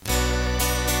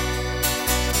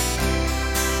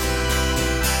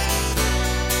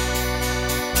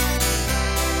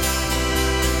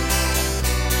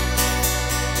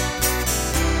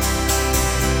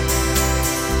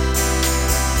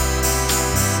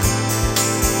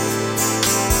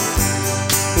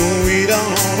We don't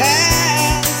hold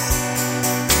hands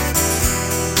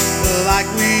like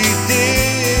we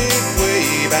did way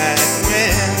back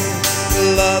when.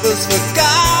 Lovers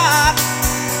forgot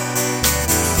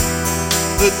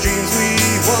the dreams we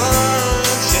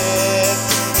once shared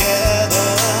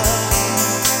together.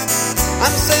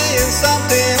 I'm saying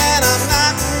something and I'm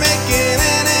not making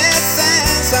any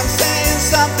sense. I'm saying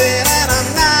something and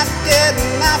I'm not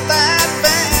getting off that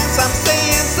fence. I'm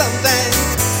saying something,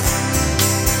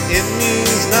 it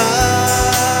means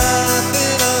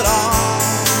nothing at all.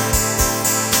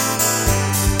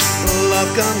 Love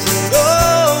comes and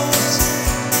goes,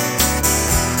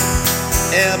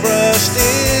 airbrushed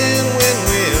in when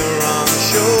we're on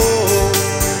shore.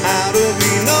 How do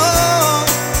we know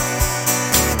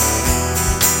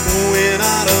we're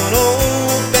not an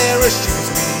old pair of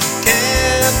shoes we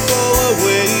can't throw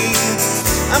away?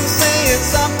 I'm saying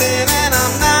something and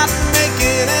I'm not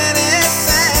making any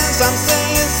sense. I'm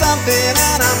saying something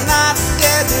and I'm not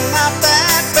getting off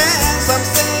that fence. I'm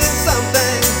saying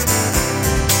something,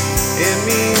 it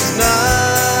means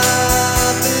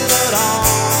nothing at all.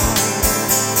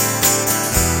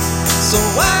 So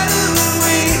why do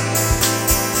we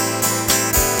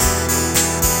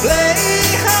play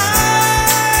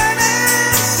hide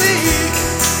and seek?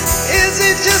 Is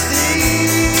it just easier?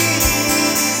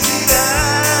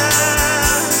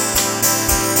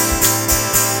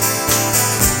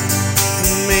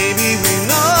 Maybe we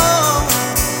know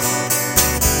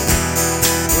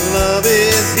love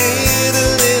is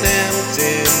hidden in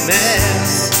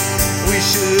emptiness. We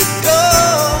should go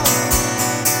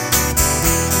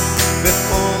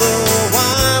before the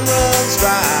wine runs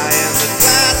dry and the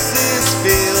glass is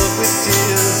filled with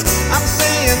tears. I'm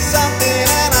saying something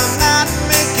and I'm not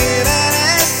making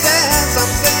any sense.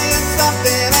 I'm saying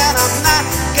something and I'm not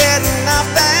getting off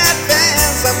that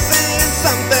fence. I'm saying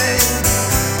something,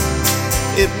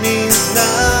 it means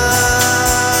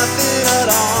nothing at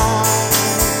all.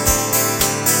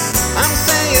 I'm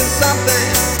saying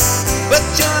something, but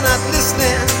you're not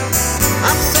listening.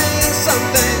 I'm saying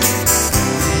something,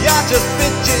 you're just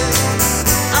bitching.